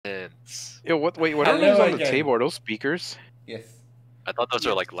lights. Yo, what? Wait, what are Hello those on the again. table? Are those speakers? Yes. I thought those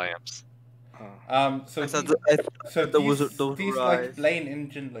were like lamps. So I thought those these were like eyes. plain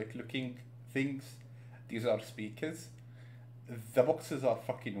engine like looking things, these are speakers. The boxes are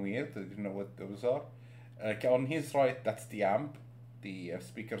fucking weird. I don't know what those are. Like on his right, that's the amp. The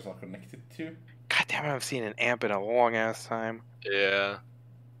speakers are connected to. God damn, I haven't seen an amp in a long ass time. Yeah.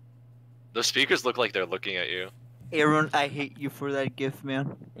 The speakers look like they're looking at you. Aaron, I hate you for that gift,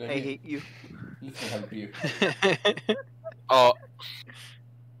 man. Let I me- hate you. Let me help you. Oh,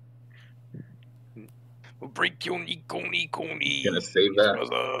 Break your knee, coney. Gonna save that.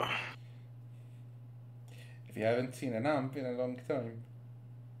 Brother. If you haven't seen an amp in a long time,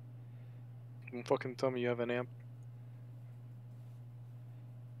 Don't fucking tell me you have an amp.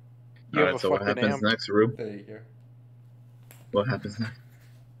 You All have right. a So what fucking happens amp. next, Rube? there you go. What happens next?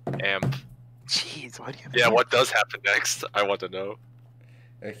 amp. Jeez, why do you have Yeah, an what does happen next? I want to know.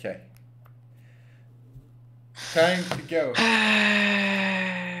 Okay. Time to go.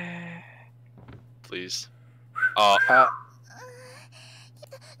 amp? Please.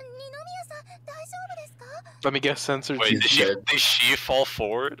 Let me guess, censored. Wait, He's dead. did she fall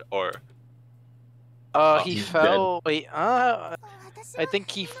forward or? He he's fell. Wait, I think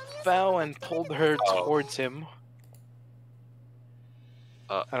he fell and pulled her Oh. towards him.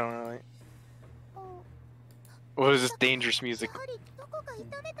 Uh. I don't know. What is this dangerous music?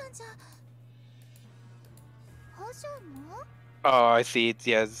 Oh, I see. It's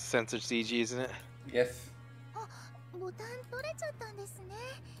it's censored CG, isn't it? Yes.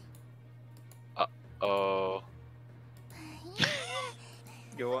 Oh.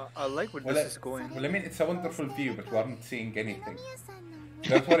 Yo, I like where Well, this is going. Well, I mean, it's a wonderful view, but we aren't seeing anything.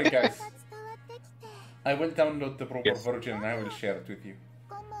 Don't worry, guys. I will download the proper Yes. version and I will share it with you.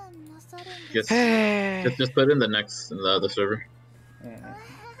 Just put it in the other server.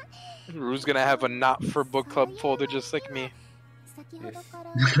 Rue's gonna have a not for book club folder just like me.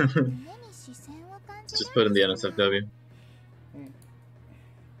 Just put in the NSFW.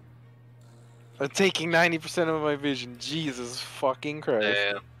 I'm taking 90% of my vision. Jesus fucking Christ.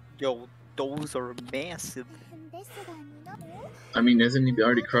 Damn. Yo, those are massive. I mean, isn't he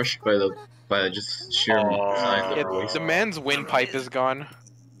already crushed by just sheer Oh. size of Yeah, her waist? the man's windpipe is gone.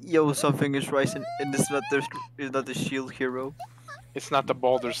 Yo, something is right, and this is not the shield hero. It's not the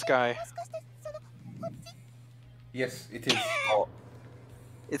Baldur Sky. Yes, it is.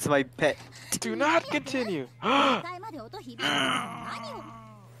 It's my pet. Do not continue.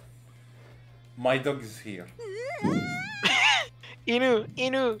 My dog is here.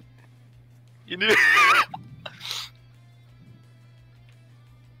 Inu. You knew.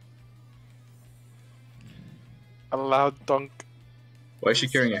 A loud dunk. Why is she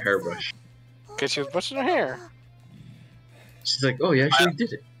carrying a hairbrush? Cause she was brushing her hair. She's like, oh, you actually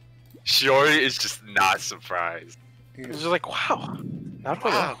did it. Shiori is just not surprised. It's just like, wow. Not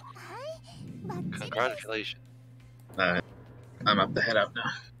Wow. wow. Congratulations. I'm up to head out now.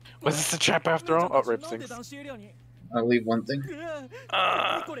 Was this a trap after all? Oh, rip things. I'll leave one thing. Yo,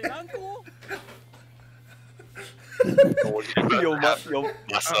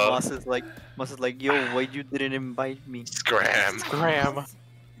 Masa. Mas is like, yo, why you didn't invite me? Scram. Graham.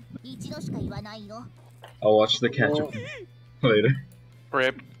 I'll watch the catch up later.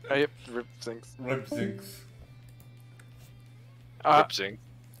 Rip. Rip things. Rip Zinks. Lip-sync.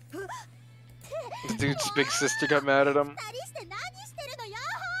 The dude's big sister got mad at him.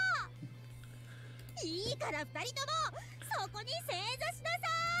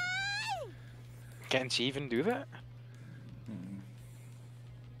 Can she even do that?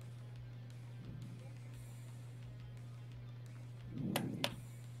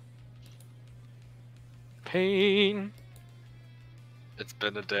 Pain. It's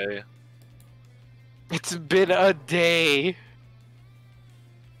been a day. It's been a day.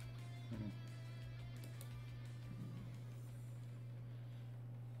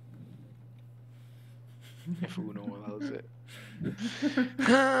 If Uno allows it.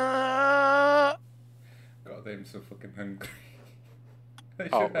 God, I'm so fucking hungry. I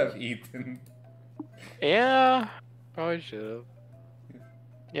should Oh. have eaten. Yeah, probably should have.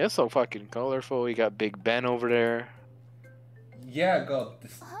 Yeah, it's so fucking colorful. We got Big Ben over there. Yeah, God,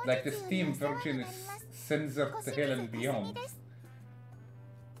 like the Steam version is censored to hell and beyond.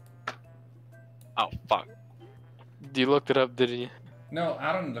 Oh, fuck. You looked it up, didn't you? No,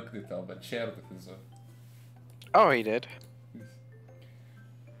 Aaron looked it up and shared it as well. Oh, he did.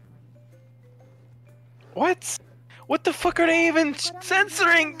 What? What the fuck are they even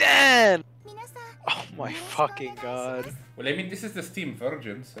censoring then? Oh my fucking god. Well, I mean, this is the Steam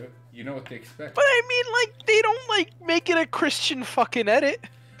version, so you know what to expect. But I mean, like, they don't, like, make it a Christian fucking edit.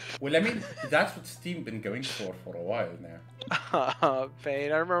 Well, I mean, that's what Steam been going for a while now.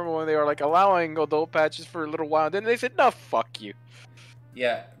 Pain. I remember when they were like allowing adult patches for a little while, then they said, "No, fuck you."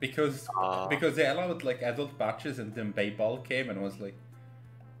 Yeah, because they allowed like adult patches, and then Payball came and was like,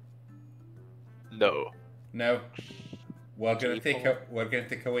 No. "No, we're gonna People.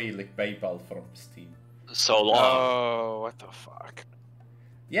 take away like Payball from Steam." So long. Oh, what the fuck!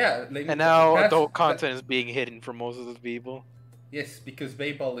 Yeah, like, And now that's- adult content is being hidden for most of those people. Yes, because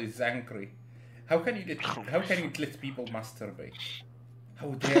Payball is angry. How can you let people masturbate? How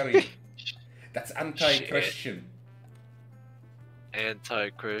dare you? That's anti-Christian.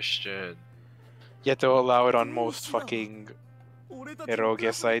 Anti-Christian. Yet they'll allow it on most fucking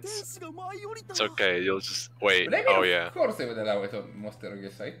eroge sites. It's okay, you'll just wait. But I mean, Oh of yeah. course they would allow it on most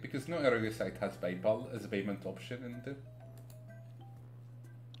eroge site because no eroge site has Payball as a payment option in it.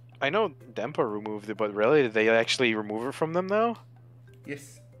 I know Dempa removed it, but really, did they actually remove it from them now?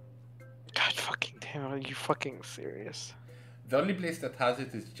 Yes. God fucking damn, are you fucking serious? The only place that has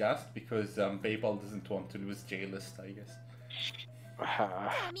it is Just because Payball doesn't want to lose J-list, I guess. Ah,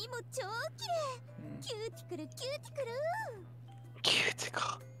 髪も超綺麗キューティクルキューティクル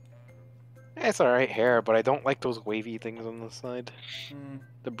cuticle. It's alright hair, but I don't like those wavy things on the side. Hmm.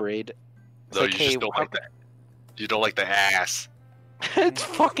 The braid. It's No, like, you hey, just don't like that. You don't like the ass. It's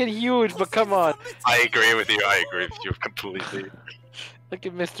fucking huge, but come on. I agree with you. I agree with you completely. Look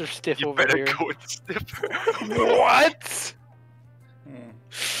at Mr. Stiff You over better here. go with Snipper. What?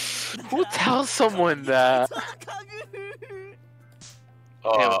 Hmm. Who tells someone that?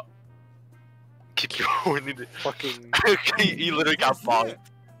 Keep going. Fucking. he literally got bombed.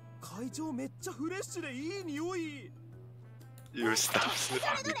 会場めっちゃフレッシュでいい匂い You stop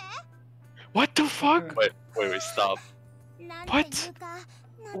sniffing. What the fuck? Wait, stop. What?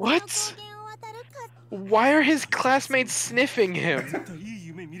 What? Why are his classmates sniffing him? 絶対いい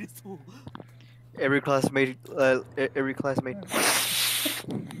夢見れそう Every classmate.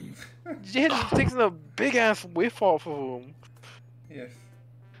 Yeah, just takes a big ass whiff off of him. Yes.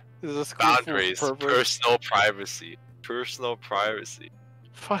 This is a school full of Boundaries. perverts. Personal privacy. Personal privacy.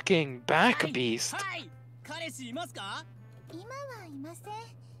 Fucking back beast. はい彼氏いますか今はいません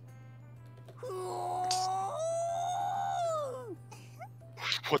ふおー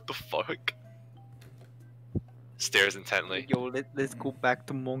What the fuck? Stares intently. Yo, let's go back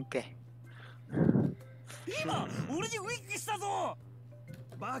to Monkey. 今俺にウィッグしたぞ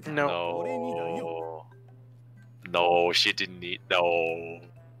バカ No. 俺にだよ No, she didn't need. No.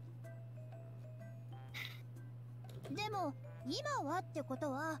 でも今はってこ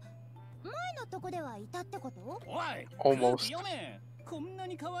とは前のとこではいたってことおい Almost. 空気読めこんな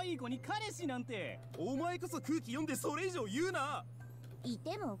に可愛い子に彼氏なんてお前こそ空気読んでそれ以上言うない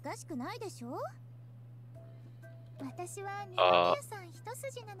てもおかしくないでしょ私は二宮さん一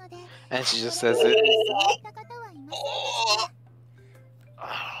筋なので And she just これ says まで it. そういった方はいませんでした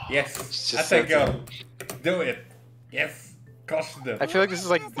Yes. Just That's a says girl. Do it. Yes. Crush them. I feel like this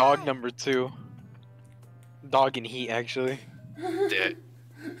is like dog number 2. Dog in heat, actually. Dead.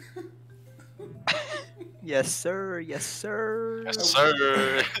 Yes, sir. Yes, sir. Yes,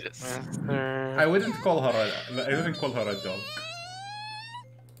 sir. Yes. I wouldn't call her a dog.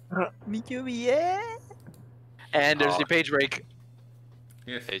 Miku, yeah. And there's the page break.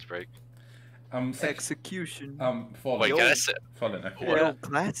 Yes. Page break. Execution. Fallen. Wait, can I say? Fallen. Okay.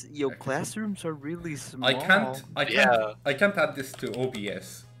 Yeah. Classrooms are really small. I can't Yeah. add this to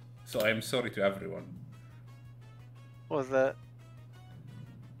OBS, so I'm sorry to everyone. What was that?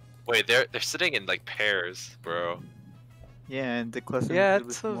 Wait, they're sitting in like pairs, bro. Yeah, and the classroom Yeah, is really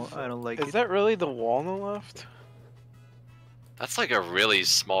it's small. a- I don't like Is it. that really the wall on the left? That's like a really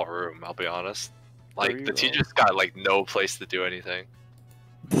small room. I'll be honest. Like the Real. teacher's got like no place to do anything.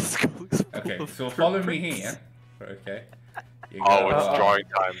 The school is full Okay, of so follow me perverts. here. Okay. You Oh, go, it's drawing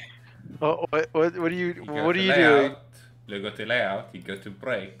time. Oh, what do you go what are to you doing? layout, You go to layout. You go to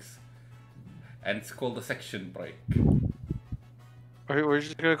breaks, and it's called a section break. We're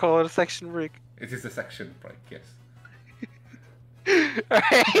just gonna call it a section break. It is a section break. Yes.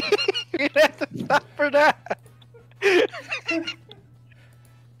 Alright, we have to stop for that.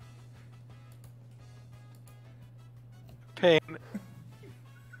 Pain.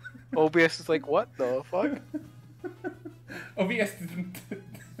 OBS is like, what the fuck? OBS didn't.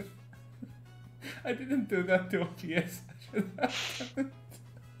 I didn't do that to OBS.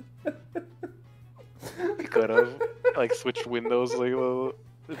 We could have like switched windows, like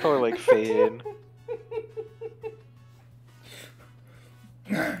it's probably like fade in.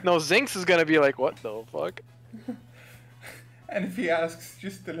 No, Zinx is gonna be like, what the fuck? And if he asks,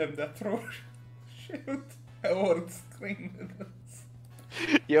 just tell him that throw shoot award screen with us.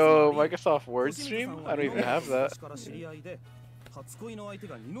 Yo, Microsoft Word stream? I don't even have that.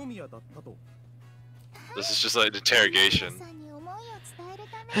 This is just like an interrogation.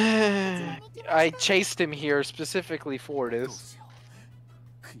 I chased him here specifically for this.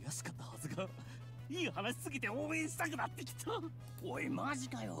 悔しかったはずがいい話すぎて応援したくなってきた。おいマジ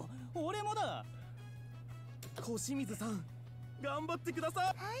かよ。俺もだ。小清水さん頑張ってください。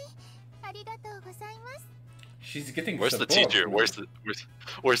はい、ありがとうございます。 She's getting Where's the support, teacher? man.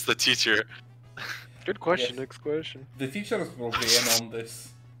 Where's the teacher? Good question, Yes. next question. The teacher is probably in on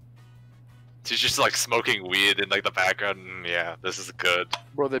this. Teacher's like smoking weed in like the background. Yeah, this is good.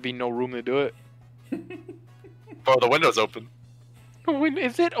 Bro, there'd be no room to do it. Bro, the window's open.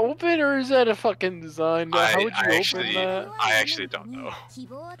 Is it open or is that a fucking design? How would you open that? I actually don't know.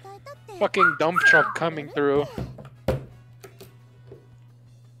 Fucking dump truck coming through.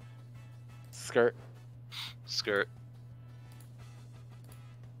 Skirt. Skirt.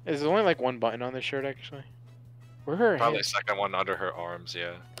 There's only like one button on this shirt actually. Where her Probably hands? second one under her arms,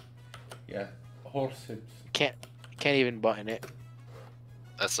 yeah. Yeah, horse hips. Can't even button it.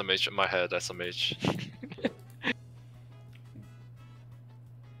 SMH in my head, SMH.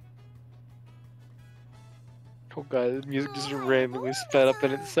 Oh god, the music just randomly sped up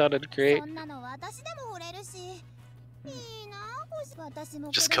and it sounded great.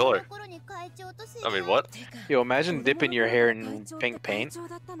 Just kill her. I mean, what? Yo, imagine dipping your hair in pink paint.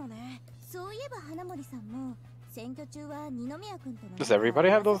 Does everybody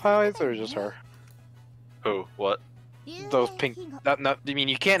have those highlights or just her? Who? What? Those pink. I mean,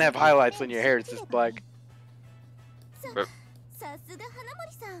 you can't have highlights when your hair is just black. Rip.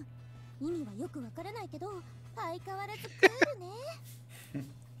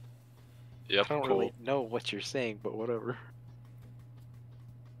 Yep, I don't cool. really know what you're saying, but whatever.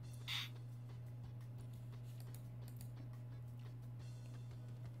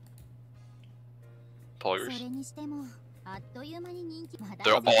 Poggers.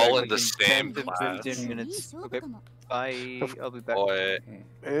 They're all in the same 10 to class. 15 minutes. Okay. Bye. I'll be back. Boy.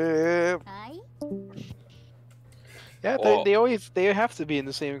 Yeah, Oh. they have to be in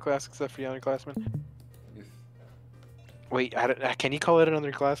the same class except for the underclassmen. Yes. Wait, can you call it an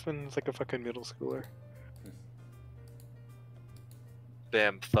underclassman? It's like a fucking middle schooler.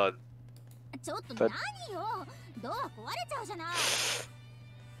 Bam, thud.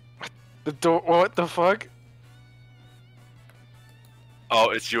 The door. What the fuck? Oh,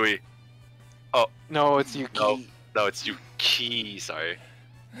 it's Yui. No, it's Yuki. No. No, it's Yuki, sorry.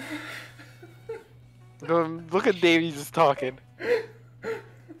 Look at Davey just talking.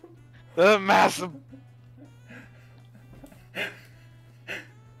 The massive.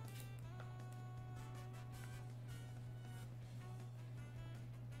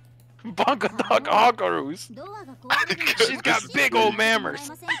 Bunga Dog Honkaroos. She's got big old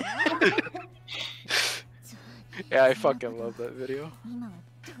mammers. Yeah, I fucking love that video.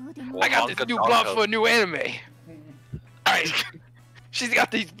 I got this new bluff for a new anime. Alright. She's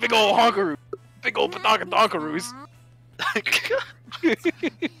got these big old honkaroos. Big old honkaroos.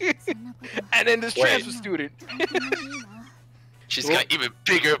 And then this transfer student. She's got even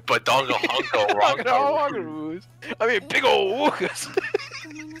bigger badonga honko Honkaroos. I mean, big old wookas.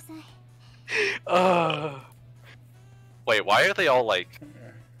 Wait, why are they all like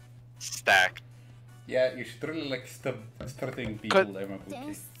stacked? Yeah, you should really like starting people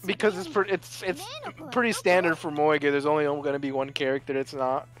MMOT. Because it's pretty standard for Moiga. There's only going to be one character that's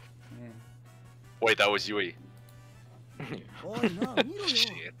not. Wait, that was Yui.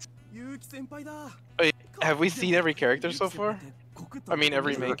 Shit. Wait, have we seen every character so far? I mean,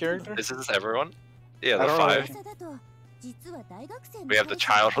 every main character? Is this everyone? Yeah, I the don't five. know. We have the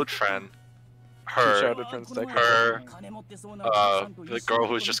childhood friend. Her. Childhood friend stick. Her. The girl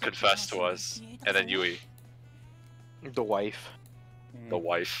who's just confessed to us. And then Yui. The wife. The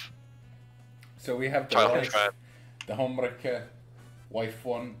wife. So we have the Childhood wife, friend. the homewrecker, wife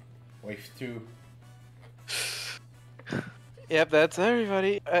 1, wife 2. Yep, that's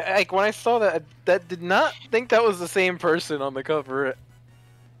everybody. Like when I saw that, that did not think that was the same person on the cover.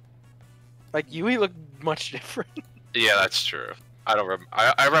 Like Yui looked much different. Yeah, that's true. I don't remember.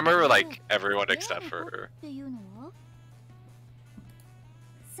 I remember like everyone except for her.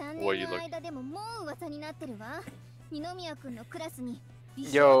 What you look?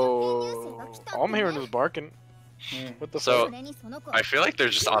 Yo, all I'm hearing is barking. What the So fuck? I feel like they're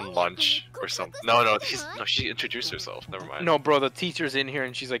just on lunch or something. No, she introduced herself. Never mind. No, bro, the teacher's in here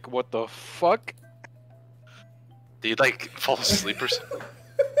and she's like, "What the fuck?" Did you like fall asleep or something?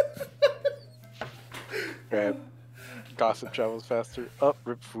 Grab. Gossip travels faster. Up,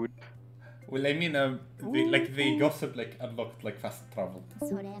 rip food. Well, I mean, they gossip like unlocked like fast travel.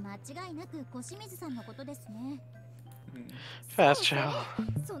 それ間違いなく小清水さんのことですね。 Fast travel.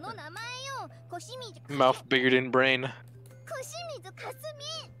 その名前よ、小清水。 Mouth bigger than brain. 小清水かす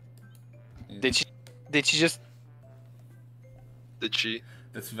み。 Did she just? Did she?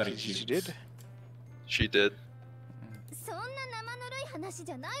 That's very cute. She did. She did. そんな生ぬるい話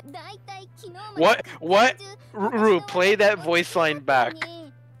じゃない。だいたい昨日まで。 What? Rue, play that voice line back.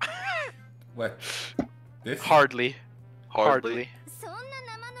 What? This? Hardly. そんな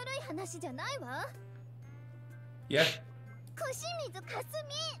生ぬるい話じゃないわ。 Yeah. 小清水かす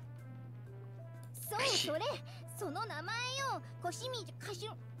み。そうそれ、その名前よ、小清水かすみ。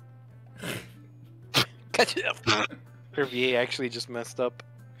 Catch it up. Her VA actually just messed up.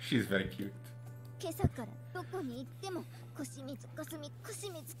 She's very cute. 今朝からどこに行っても小清水かすみ、小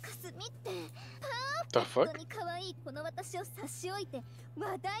清水かすみって。 The 本 fuck? 当に可愛いこの私を差し置いて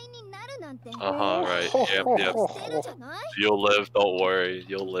話題になるなんて。 Right. Yep, yep. してるじゃない。 You'll live. Don't worry.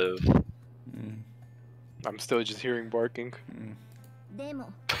 You'll live. I'm still just hearing barking. で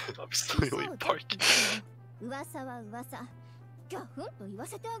も I'm slowly barking. 噂は噂。ギャフンと言わ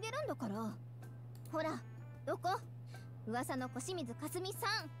せてあげるんだから。ほら、どこ？噂の小清水かすみさ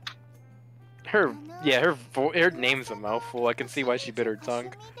ん。 Her her name's a mouthful. I can see why she bit her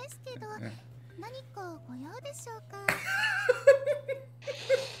tongue. 何かご用でしょうか。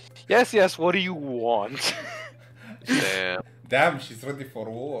 Yes, yes. What do you want? Damn. Damn, she's ready for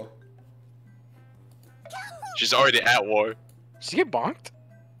war. She's already at war. Did she get bonked?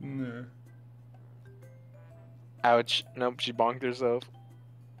 No. Ouch. Nope, she bonked herself.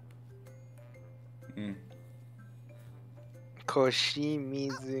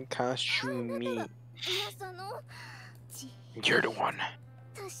 Koshimizu Kashumi. 噂の。 You're the one.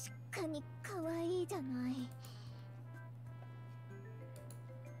 確かに可愛いじゃない。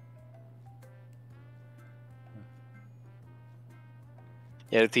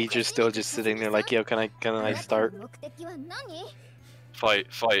 Yeah, the teacher's still just sitting there like, yo, can I start? 目的は何？ Fight,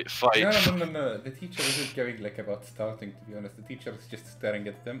 fight, fight. No. The teacher isn't going like about starting, to be honest. The teacher is just staring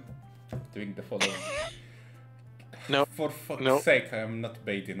at them, doing the following. No. For fuck's No. sake, I am not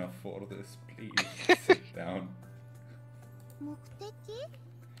paid enough for this. Please sit down. 目的？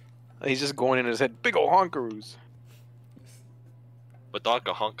 He's just going in his head, big ol' honkaroos.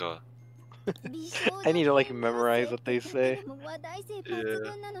 Badonka honka. I need to like memorize what they say. Yeah.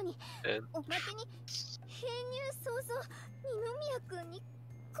 And おまけに編入早々二宮君に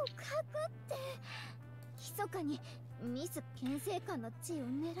告白って密かにミス牽制官の地を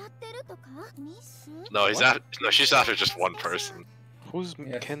狙ってるとか。ミス？ no, he's at no. She's after just one person. Who's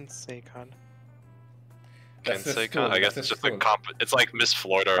Yes. Kensei-kan? That's the Kensei school, Con. I guess that's it's the just a school. comp. It's like Miss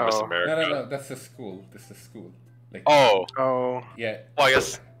Florida or Miss Oh. America. No, that's a school. This is school. Like, Oh, Oh. yeah. well, I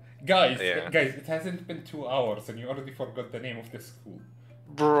guess. Guys, Yeah. guys, it hasn't been 2 hours and you already forgot the name of the school.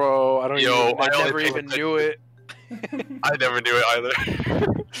 Bro, I don't Yo, even, I I only never paid even attention. knew it. I never knew it either.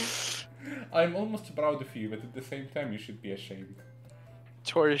 I'm almost proud of you, but at the same time, you should be ashamed.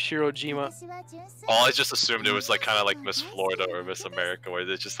 Torishiro Jima. 私は純粋。 Well, I just assumed it was like kind of like Miss Florida or Miss America, where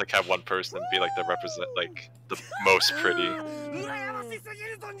they just like have one person be like the represent, like the most pretty. 羨ましすぎ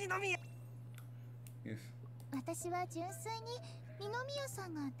るぞ二宮。 Yes. 私は純粋に二宮さ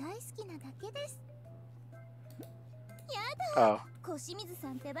んが大好きなだけです。 Oh. 小清水さ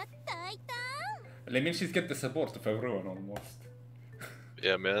んってば大胆。 Well, I mean, she's got the support of everyone almost.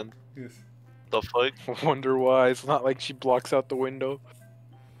 Yeah, man. Yes. The fuck? Wonder why. It's not like she blocks out the window.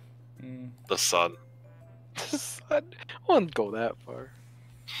 The sun. The sun. I wouldn't go that far.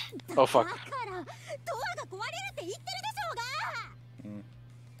 Oh, fuck. だからドアが壊れるって言ってるでしょうが。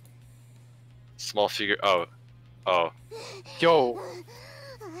 Small figure. Oh. Oh. Yo,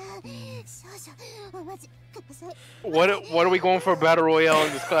 少々お待ちください。 what are we going for a battle royale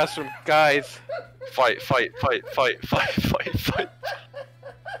in this classroom? Guys. Fight, fight, fight, fight, fight, fight, fight.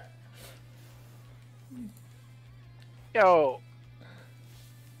 Yo.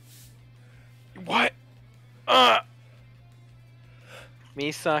 What?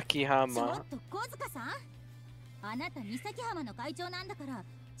 Misaki ちょ Hama. っと小塚さん、あなた三崎浜の会長なんだから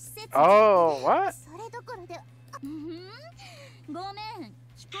施設。 Oh, what? それどころで。ごめん、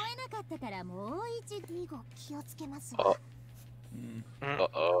聞こえなかったからもう一度以後気をつけますわ。 Uh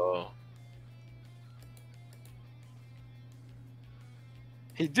oh.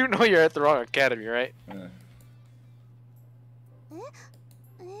 You do know you're at the wrong academy, right?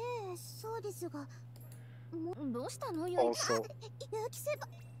 ええ、そうですが。どうしたのよ。 Also. 焼きせば。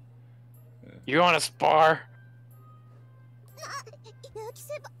 You want to spar? 焼き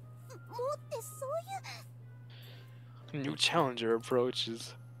せば。もうってそういう。 New challenger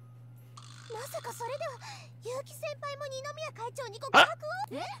approaches.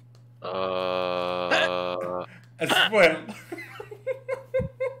 A spoil.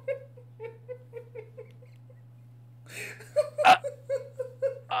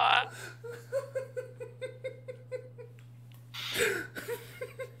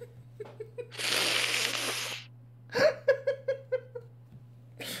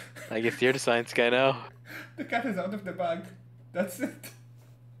 I guess you're the science guy now. The cat is out of the bag. That's it.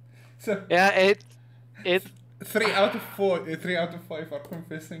 So Yeah, it. 3 out of 4, 3 out of 5 are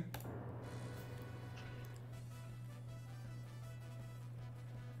confessing.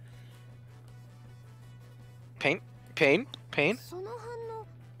 Pain.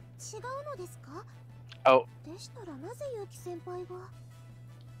 Oh.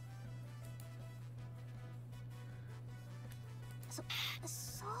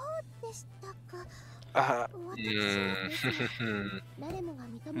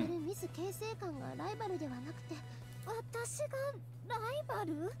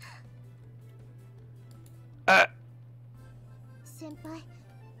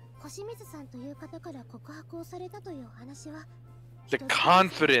 The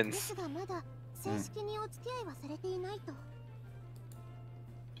confidence.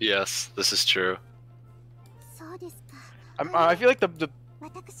 Yes, this is true. I feel like the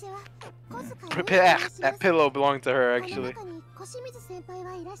that pillow belonged to her actually.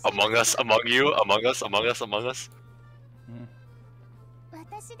 Among us, among you, among us, among us, among us.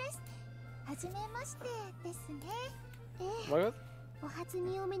 Among us?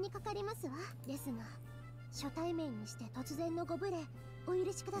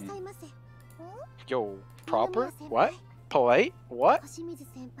 Yo, proper? What? Polite? What?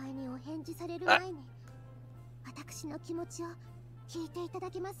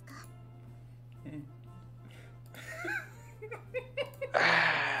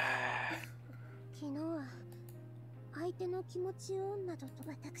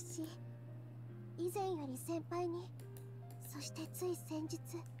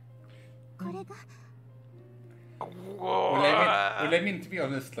 Well, I mean, to be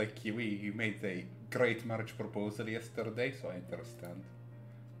honest, like, you made a great marriage proposal yesterday, so I understand.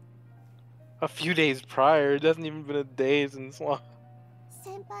 A few days prior, it hasn't even been a day since long.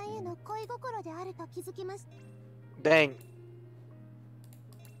 Dang.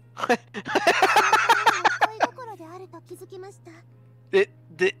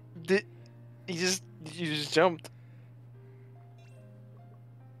 You just jumped.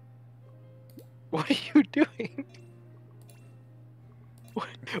 What are you doing?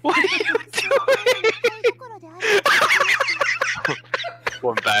 What are you doing?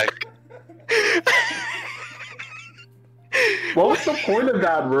 One back. What was the point of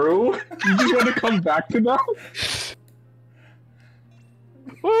that, Rue? You just want to come back to that?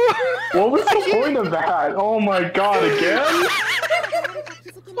 What was the point of that? Oh my god, again?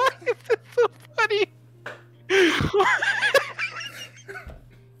 Why is this so funny?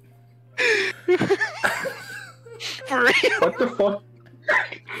 For real? What the fuck?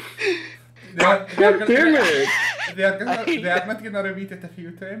 God damn it! They are not gonna repeat it a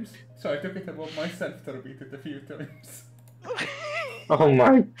few times, so I took it upon myself to repeat it a few times. Oh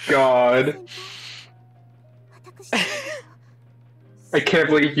my god. I can't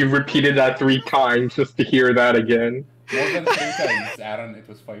believe you repeated that 3 times just to hear that again. More than 3 times, Aaron, it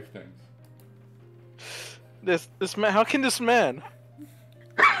was 5 times. This man, how can this man?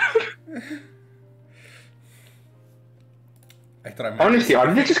 Honestly,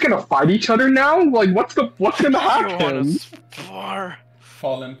 are they just gonna fight each other now? Like, what's gonna happen? Far.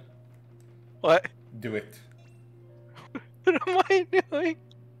 Fallen. What? Do it. What am I doing?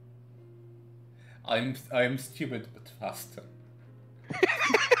 I'm stupid but faster.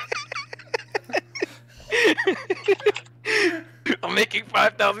 I'm making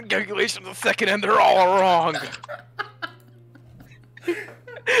 5,000 calculations a second and they're all wrong.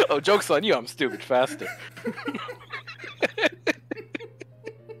 Oh, joke's on you, I'm stupid faster.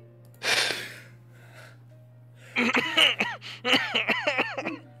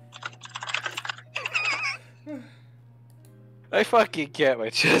 I fucking can't, my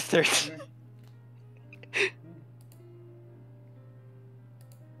chest hurts.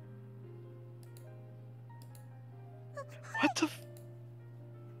 What the f-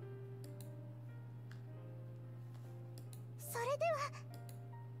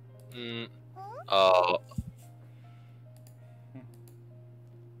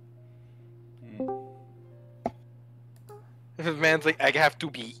 This man's like, I have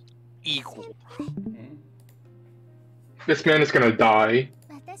to be equal. This man is gonna die.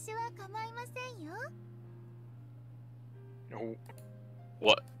 No.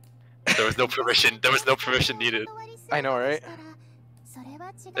 What? There was no permission. There was no permission needed. I know, right?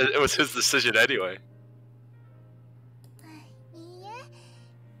 It was his decision anyway.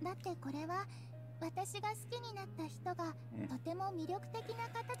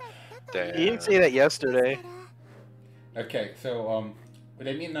 Damn. He didn't say that yesterday. Okay, so but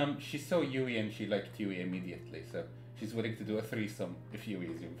I mean, she saw Yui and she liked Yui immediately, so she's willing to do a threesome if Yui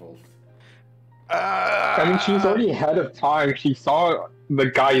is involved. I mean, she's already ahead of time. She saw the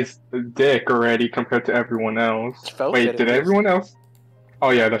guy's dick already compared to everyone else. Wait, did everyone else? Oh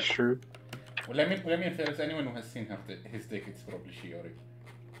yeah, that's true. Well, let me if there's anyone who has seen his dick, it's probably Shiori.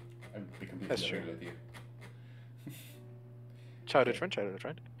 I'd be completely That's true. with you. Childhood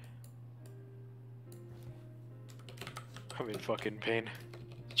friend. I'm in fucking pain.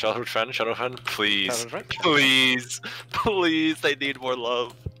 Childhood friend, please. Childhood friend? Please, they need more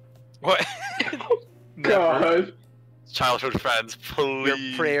love. What? God. Childhood friends, please.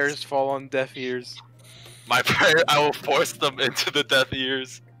 Your prayers fall on deaf ears. My prayer, I will force them into the deaf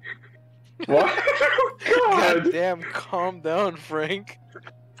ears. What? God. God damn, calm down, Frank.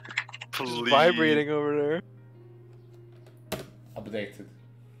 Please. Just vibrating over there. Updated.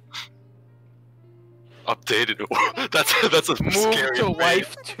 Updated. that's a Move scary to thing.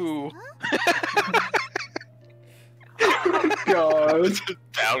 wife 2. God.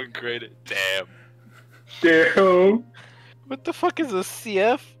 Downgraded. Damn. Damn. What the fuck is a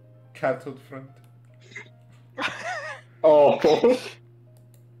CF? Childhood friend. Oh.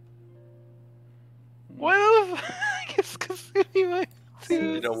 What the fuck? I guess Kasumi might see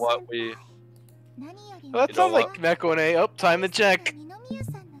You this. know what? We. Well, that You know sounds what? like Mekone. Up, time to check.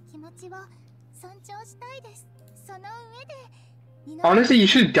 Honestly, you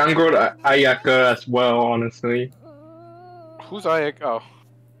should downgrade Ayaka as well, honestly. Who's Ayak? Oh.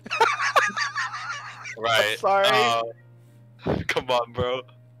 Right. Sorry. Come on, bro.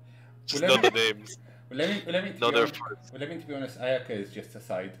 Just Well, know the names. Well, let me No, they're to be honest, Ayaka is just a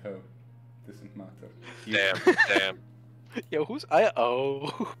side hoe. Doesn't matter. Damn. Yo, who's Ayak?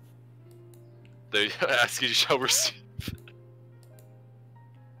 Oh. They ask you to shall receive.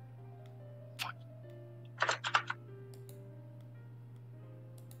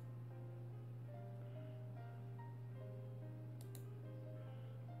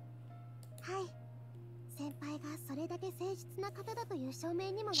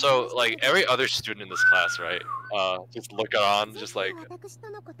 So, like, every other student in this class, right? Just look on, just like,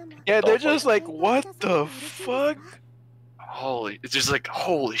 Yeah, they're just like, what the fuck? it's just like,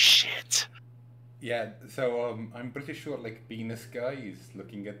 holy shit. Yeah, so I'm pretty sure like Venus guy is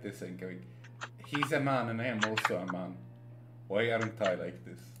looking at this and going, he's a man and I am also a man. Why aren't I like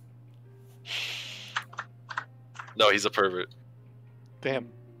this? No, he's a pervert. Damn.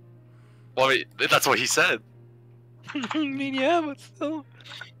 Well, I mean, that's what he said. I mean, yeah, but still.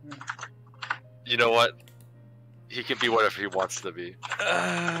 You know what? He can be whatever he wants to be.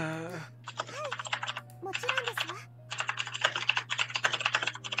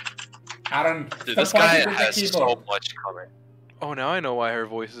 Aaron, Dude, stop this guy pointing at the has keyboard. so much coming. Oh, now I know why her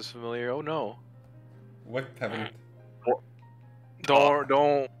voice is familiar. Oh no. What haven't?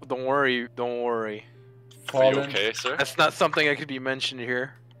 Don't worry. Don't worry. Are you Fallen. okay, sir? That's not something that could be mentioned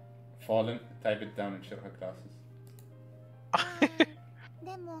here. Fallen. Type it down and show her glasses.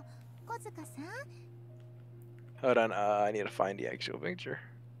 Hold on, I need to find the actual picture.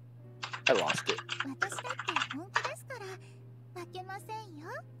 I lost it.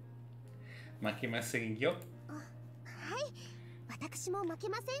 Makimasen yo.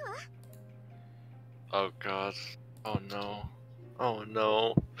 Oh god. Oh no. Oh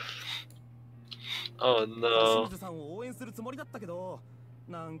no. Oh no. 清水さんを応援するつもりだったけど、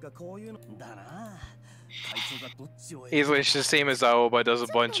なんかこういうのだな。会長がどっちを He's like the same as Aoba does a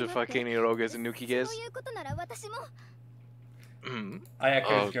bunch of fucking Irogas and Nukiges. Ayaka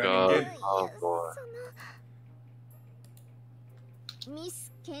Oh is joining god. in. Oh boy. ミ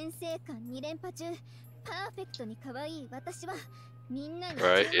ス牽制官2連覇中パーフェクトに可愛い私はみんなに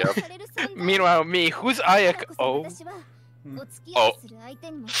Right, yep. される存在 Meanwhile, me, who's Ayak? Oh. 私はお付き合いする相手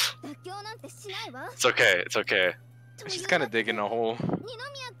にも妥協なんてしないわ It's okay. It's okay. She's kind of digging a hole. 二宮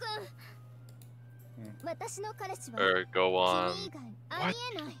君私の彼氏は Go on. 君以外あり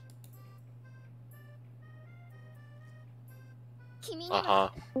えない君に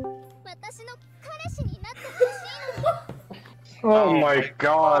は私の彼氏になってほしいの Oh my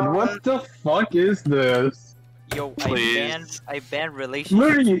god, what the fuck is this? Yo, Please. I banned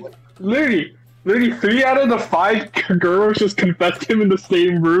relationships. Literally, 3 out of the 5 girls just confessed him in the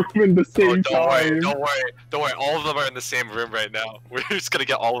same room in the Oh, same don't worry. time. Don't worry. Don't worry. All of them are in the same room right now. We're just gonna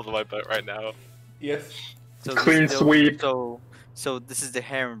get all of them, I bet, right now. Yes. So Clean still- sweep. So So this is the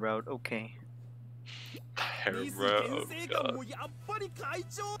harem route. Okay. Harem route. Oh, God.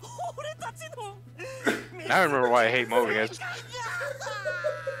 Now I remember why I hate Mobius.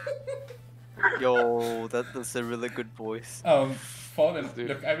 Yo, that's a really good voice. Fallen,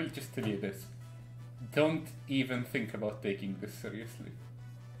 look, I will just tell you this. Don't even think about taking this seriously.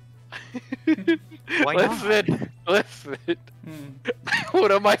 Why not? Listen.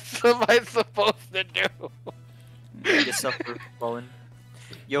 What am I supposed to do? You suffer, Fallen.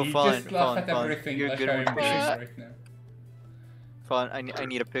 Yo, you Fallen, just laugh Fallen, at Fallen. everything You're like good I'm with doing pictures. right now. Fallen, I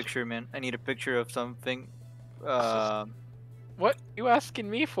need a picture, man. I need a picture of something. What you asking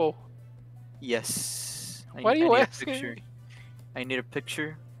me for? Yes. What are you asking? Picture. I need a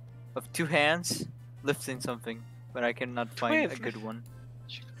picture of two hands lifting something, but I cannot find a good one.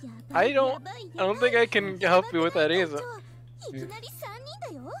 I don't think I can help you with that either.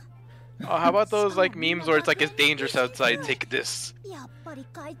 Oh, how about those like memes where it's like it's dangerous outside, take this.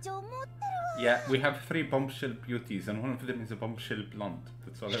 Yeah, we have 3 bombshell beauties, and one of them is a bombshell blonde.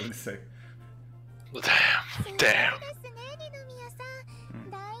 That's all I will say. Damn.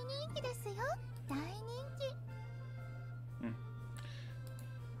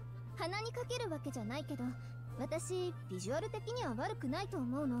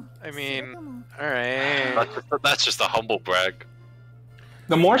 I mean, alright. That's just a humble brag.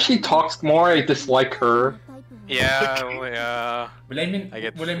 The more she talks, more I dislike her. Yeah. Well, I mean, I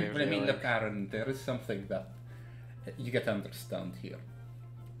get the well, I same mean, feeling. look, Aaron, there is something that you get to understand here.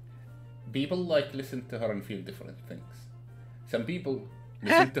 People like listen to her and feel different things. Some people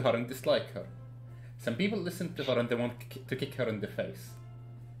listen to her and dislike her. Some people listen to her and they want to kick her in the face.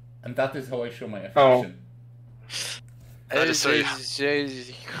 And that is how I show my affection. That is so-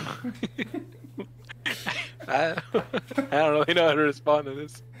 I don't really know how to respond to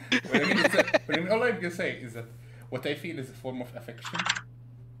this. All I'm gonna say is that what I feel is a form of affection.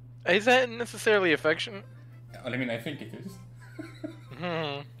 Is that necessarily affection? I mean, I think it is.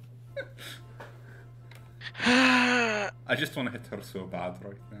 I just want to hit her so bad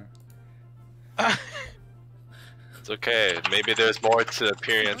right now. It's okay. Maybe there's more to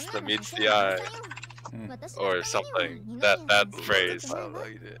appearance than meets the eye. Or something. That phrase. I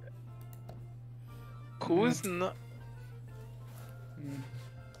liked it. Who's not?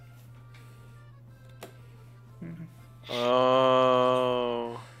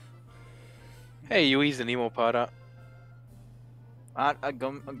 Oh. Hey, Yui's an emo pada.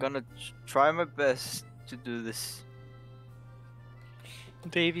 I'm gonna try my best to do this.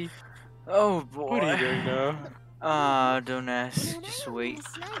 Davey. Oh boy. What are you doing now? Don't ask. Just wait.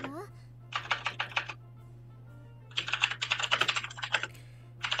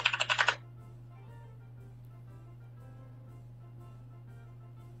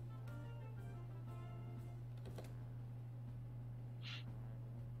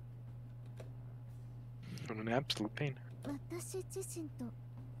 I'm in absolute pain.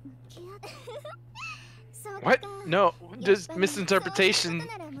 What? No, just misinterpretation.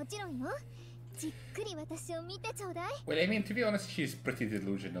 Well, I mean, to be honest, she's pretty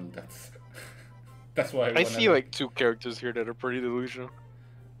delusional. That's why I see like 2 characters here that are pretty delusional.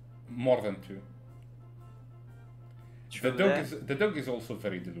 More than 2. True The dog is also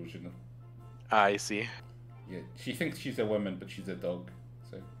very delusional. I see. Yeah, she thinks she's a woman, but she's a dog.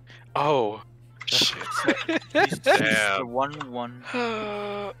 So. Oh. She's Damn. the 1-1.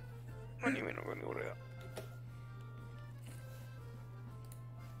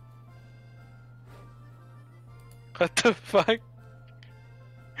 What the fuck?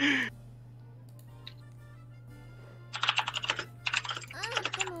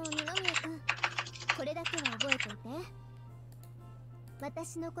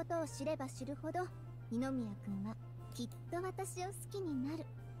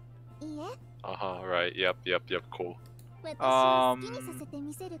 Right. Yep, cool.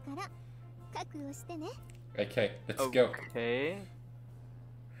 Okay, let's go. Okay.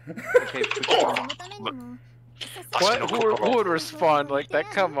 What? Who would respond like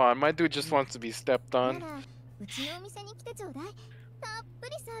that? Come on, my dude just wants to be stepped on.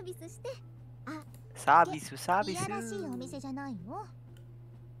 Sabisu.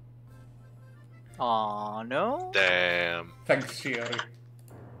 Aw, no? Damn. Thanks, Shiori.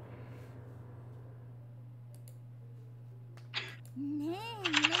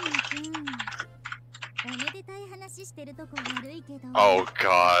 Oh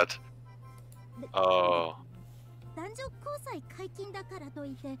God. Oh.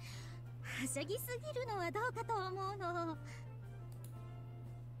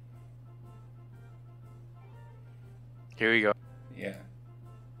 Here we go. Yeah.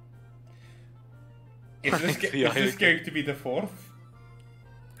 Is this going to be the 4th?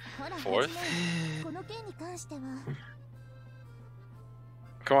 Fourth?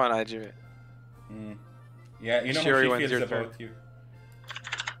 Come on, Ajime. Yeah, you know Shuri, how she when's feels your about turn? you.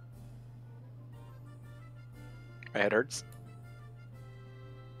 My head hurts.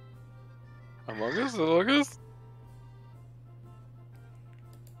 Among Us? Among Us?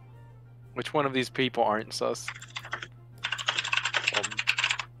 Which one of these people aren't sus?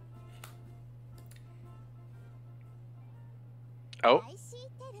 Oh.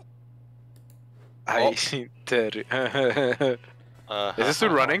 I see. Is this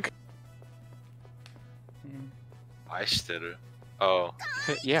dude running? IxShe. Oh.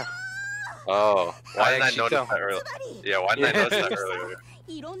 Yeah. Oh. Why didn't I notice tell. that earlier? Yeah, why didn't I notice that earlier?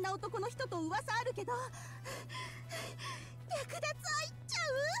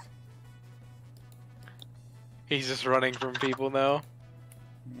 He's just running from people now.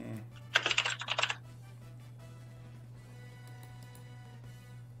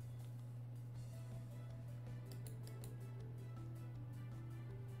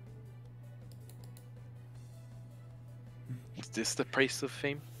 Is this the price of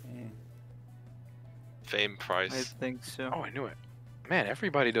fame? Fame I price. think so. Oh, I knew it. Man,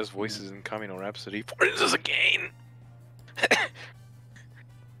 everybody does voices in Kamino Rhapsody. This is a game.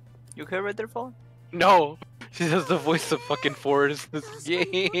 You okay right there, Fallen? No, she does the voice of fucking Forrest. This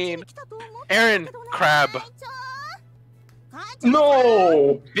game. Aaron, crab.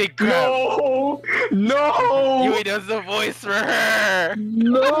 No! Big crab. No! No! Yui does the voice for her.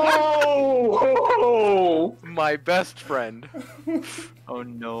 No! My best friend. Oh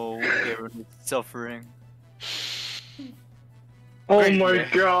no, Aaron is suffering. Oh Great, my man.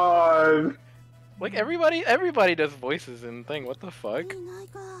 god! Like everybody does voices in thing. What the fuck?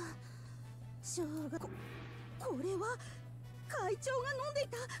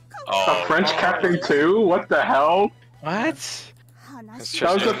 A French cafe too? What the hell? What?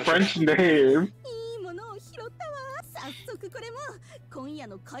 That was a French name.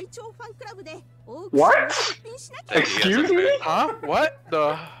 What? Excuse me? Huh? What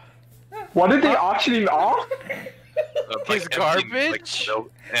the? What did they auction off? His garbage?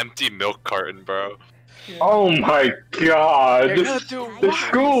 Empty milk carton, bro. Oh my god! You're gonna do This what?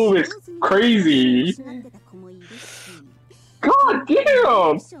 school is crazy! God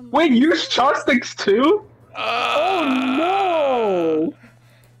damn! Wait, use chopsticks too? Oh no!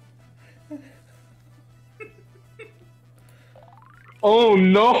 Oh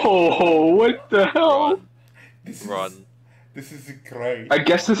no! What the hell? Run. This is great. I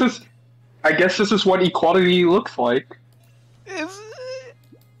guess this is what equality looks like.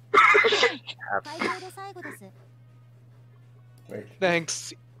 Wait.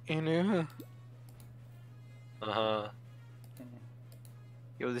 Thanks, Inu. Uh-huh.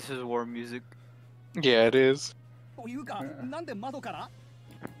 Yo, this is war music. Yeah, it is. Why'd you climb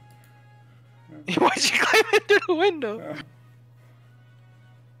into the window?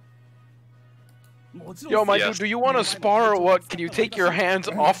 Yo, my dude, do you want to spar or what? Can you take your hands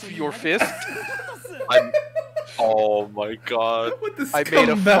off your fist? Oh my god. What the I made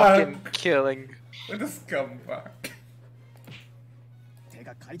a fucking killing. What a scumbag.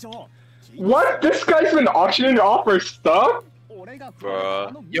 What? This guy's been auctioning off our stuff?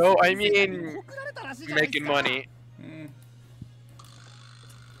 Bruh. Yo, I mean, making money.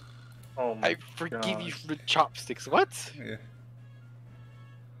 Oh my I forgive you for the chopsticks. What? Yeah.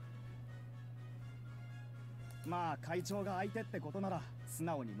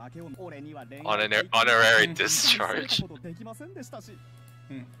 Honorary discharge.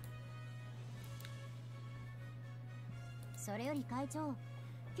 それより会長、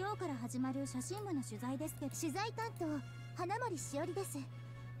今日から始まる写真部の取材ですけど、取材担当花森しおりです。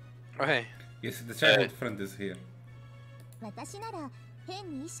Okay. Yes, the childhood friend is here. 私なら変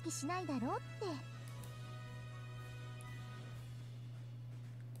に意識しないだろうって。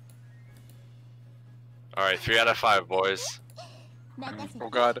Alright, 3 out of 5, boys. Oh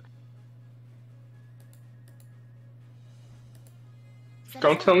god.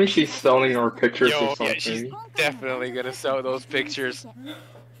 Don't tell me she's selling our pictures Yo, or something. yeah, she's definitely gonna sell those pictures.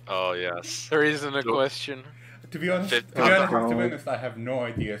 Oh, yes. There isn't a question. To be honest, I have no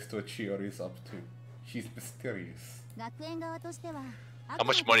idea as to what Shiori is up to. She's mysterious. How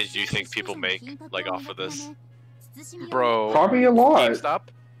much money do you think people make, like, off of this? Bro. Probably a lot. GameStop?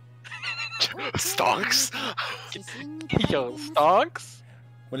 Stonks? Yo, stonks?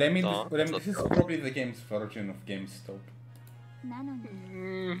 Well, I mean, this is probably the game's version of GameStop.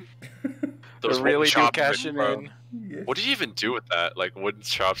 Those They're really do chopsticks, cashing bro. in. Yes. What do you even do with that? Like wooden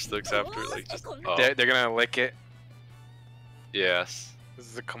chopsticks after? Like just. Oh. They're gonna lick it. Yes. This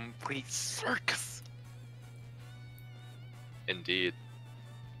is a complete circus. Indeed.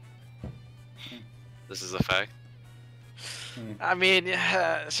 This is a fact. I mean,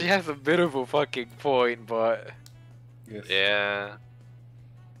 she has a bit of a fucking point, but... Yes. Yeah.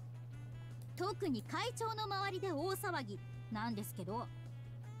 特に会長の周りで大騒ぎなんですけど。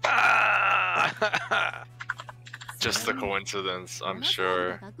Just a coincidence, I'm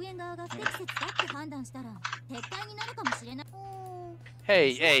sure.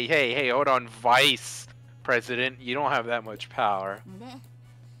 Hey, hold on, Vice President. You don't have that much power.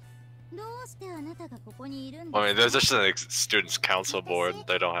 I mean, there's just a students' council board.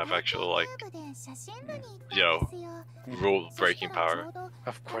 They don't have actual, like, you know, rule-breaking power.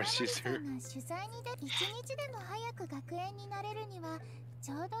 Of course she's here.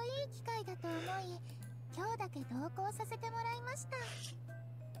 今日だけ同行させてもらいました。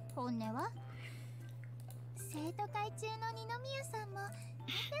本音は生徒会中の二宮さんも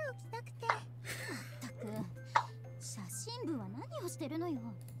見ておきたくて。まったく写真部は何をしてるのよ。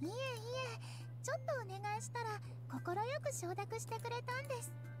いえいえ、ちょっとお願いしたら快く承諾してくれたんです。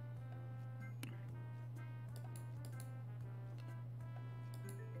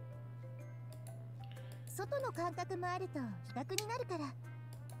外の感覚もあると気楽になるから。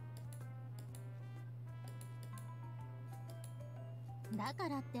だか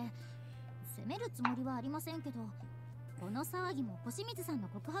らって責めるつもりはありませんけど、この騒ぎも小清水さんの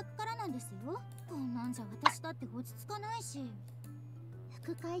告白からなんですよ。こんなんじゃ私だって落ち着かないし。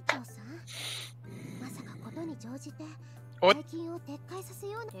副会長さん、まさかことに乗じて大金を撤回させ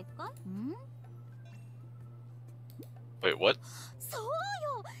ような。撤回？ん？ Wait, what? そうよ、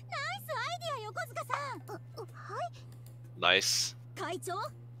ナイスアイディア横塚さん。はい。Nice. 会長？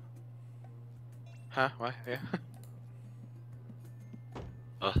 Huh? What? Yeah.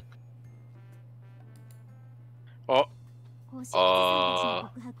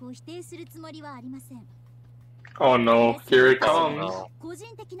 Oh no, here it comes. Oh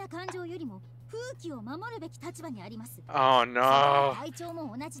no.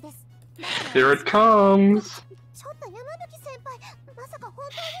 Here it comes.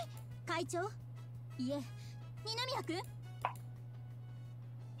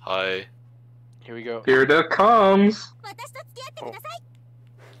 Hi. Here we go. Here it comes.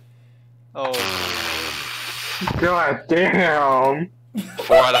 Oh. God damn.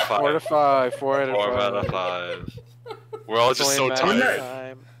 4 out of 5. 4 out of 5. 4 out of 5. 4 out of 5. We're all just so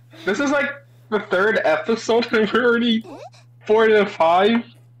tired. This is like the 3rd episode and we're already 4 out of 5.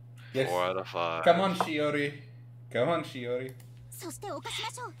 Yes. 4 out of 5. Come on, Shiori. Come on, Shiori.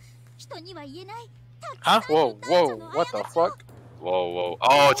 Huh? Whoa, whoa, what the fuck? Whoa, whoa.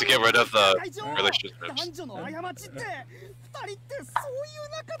 Oh, to get rid of the relationships.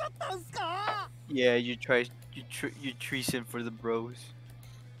 Yeah, you treason for the bros.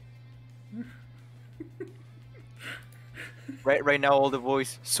 right now, all the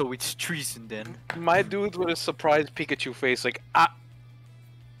voice. So it's treason then. My dude with a surprised Pikachu face, like ah.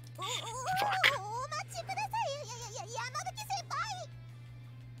 Fuck.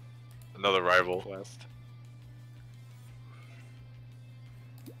 Another rival. West.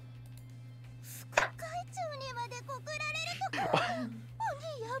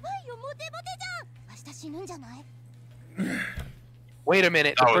 Wait a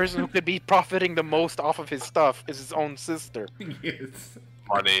minute, the person who could be profiting the most off of his stuff is his own sister. Yes.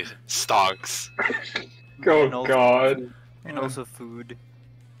 Money stonks. Oh god. And also food.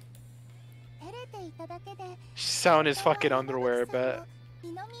 She's selling his fucking underwear, I bet.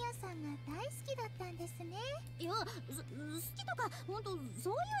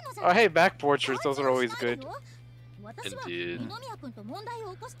 Oh hey, back portraits, those are always good. Indeed.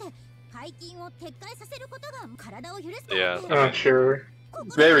 Yeah. Sure.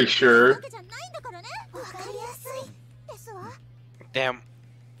 Very sure. Damn.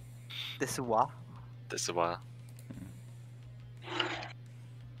 This is what? This is why.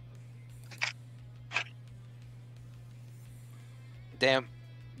 Damn.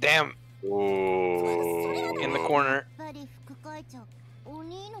 Damn. Ooh. In the corner.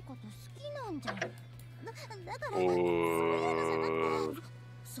 Ooh.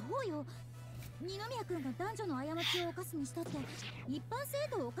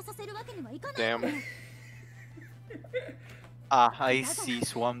 Damn. Ah, I see,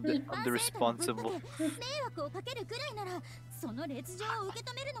 so I'm the responsible.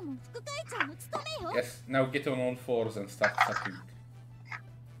 Yes, now get on all fours and start sucking.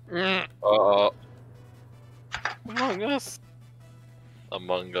 Among Us.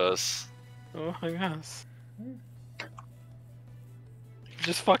 Among Us. Among Us. I'm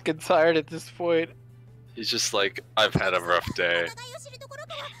just fucking tired at this point. He's just like, I've had a rough day.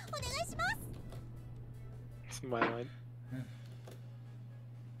 It's my line.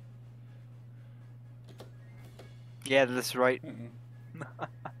 Yeah, that's right.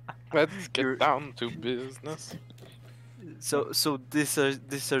 Let's get down to business. So these are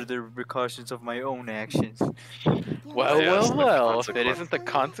the repercussions of my own actions. Well, Yes, well, the well. If it consequence. isn't the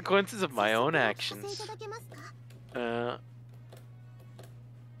consequences of my own actions.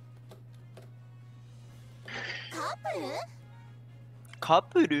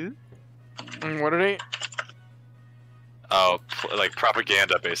 Kapuru? What are they? Oh, like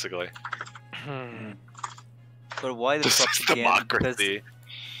propaganda, basically. But why the This is propaganda? democracy.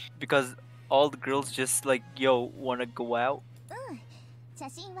 Because all the girls just like, yo, wanna go out?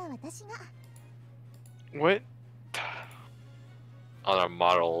 What? On our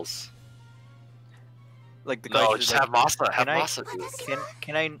models. Like the guys No, are just like, have Masa. Have can I- Masa do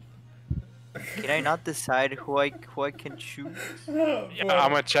it. Can I not decide who I can choose? Yeah, I'm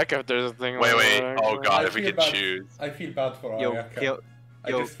gonna check if there's a thing. Wait, like wait. that, Oh actually. god, I if we feel could bad. choose. I feel bad for Yo, Ayaka.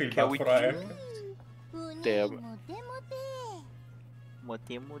 I just feel can bad we for choose? Ayaka. Damn.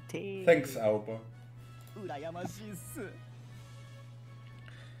 Mote mote. Thanks, Alba.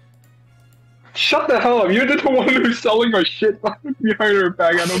 Shut the hell up! You're the one who's selling our shit behind her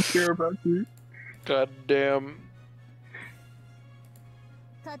back. I don't care about you. God damn.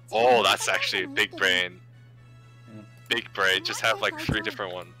 Oh, that's actually big brain. Big brain. Just have like 3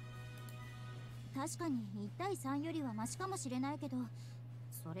 different ones.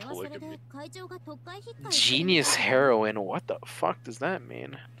 Polygamy. Genius heroin. What the fuck does that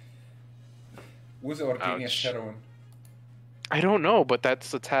mean? Who's our genius Ouch. heroine? I don't know, but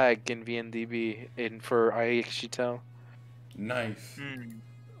that's the tag in VNDB for IxShe. Nice.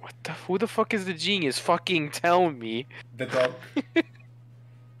 What the? Who the fuck is the genius? Fucking tell me. The dog.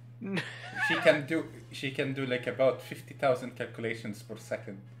 She can do like about 50,000 calculations per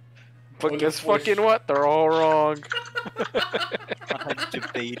second. But Only guess for fucking what? They're all wrong.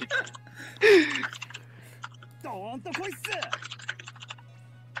 Debated. No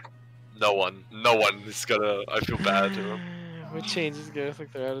one is gonna. I feel bad. What changes guys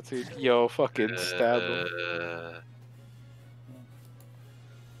like their attitude? Yo, fucking stab them.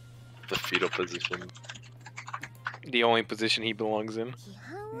 The fetal position. The only position he belongs in.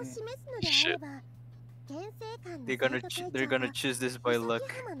 Shit. They're gonna choose this by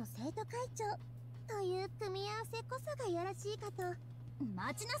luck.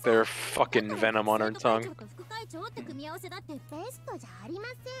 They're fucking venom on her tongue.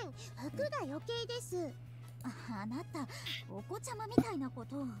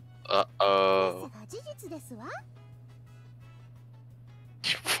 Uh-oh.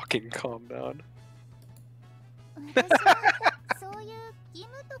 You fucking calm down.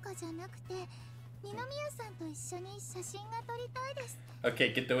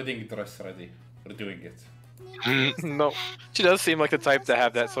 Okay, get the wedding dress ready. We're doing it. No, she does seem like the type to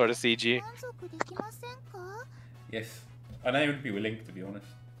have that sort of CG. Yes. And I would be willing, to be honest.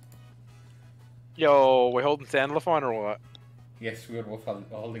 Yo, we're holding Sandalphon or what? Yes, we were both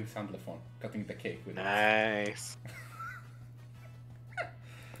holding Sandalphon, cutting the cake with it. Nice.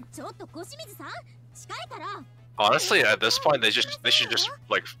 Honestly, at this point, they should just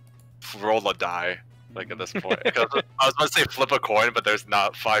like roll a die. Like at this point, 'Cause I was about to say flip a coin, but there's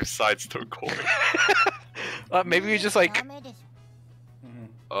not 5 sides to a coin. Maybe we just like.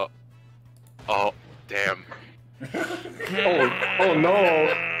 Oh, damn. Oh no!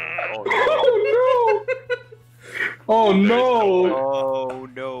 Oh, Oh no! Oh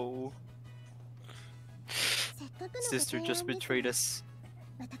no! Sister just betrayed us.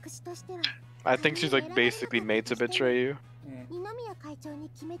 I think she's like basically made to betray you.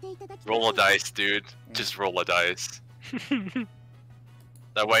 roll a dice, dude. Just roll a dice.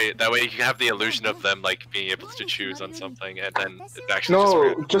 That way you can have the illusion of them like being able to choose on something, and then it's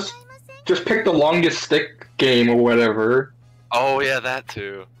actually just No, just pick the longest stick game or whatever. Oh yeah, that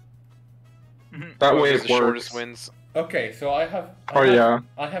too. That way Whoever's it the works. shortest wins. Okay, so I have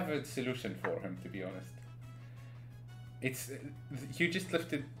a solution for him, to be honest. It's you just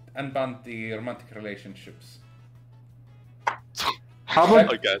lifted and banned the romantic relationships. How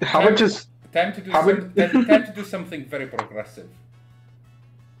about just time to do something very progressive.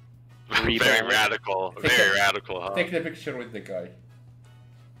 Very radical, very radical, huh? Take the picture with the guy.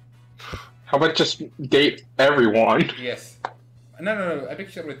 How about just date everyone? Yes. No, a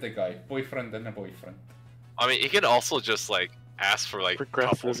picture with the guy, boyfriend and a boyfriend. I mean, you can also just like ask for like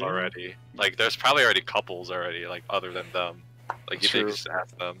couples already. Like, there's probably already couples already, like other than them. Like, you can just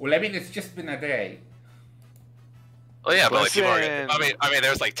ask them. Well, I mean, it's just been a day. Oh yeah, but like people are. I mean,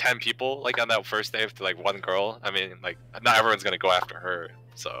 there's like 10 people like on that first day to like 1 girl. I mean, like not everyone's gonna go after her,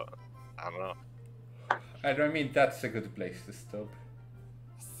 so I don't know. I mean, that's a good place to stop.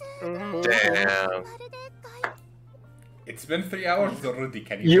 Damn. It's been 3 hours already,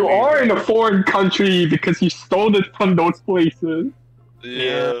 can you You are in a foreign country because you stole it from those places.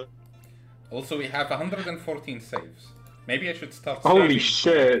 Yeah. Also, we have 114 saves. Maybe I should start Holy saving.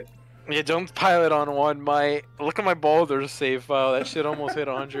 shit. Yeah, don't pile it on one. Look at my Boulder save file. That shit almost hit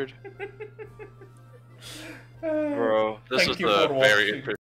 100. Bro, this was a very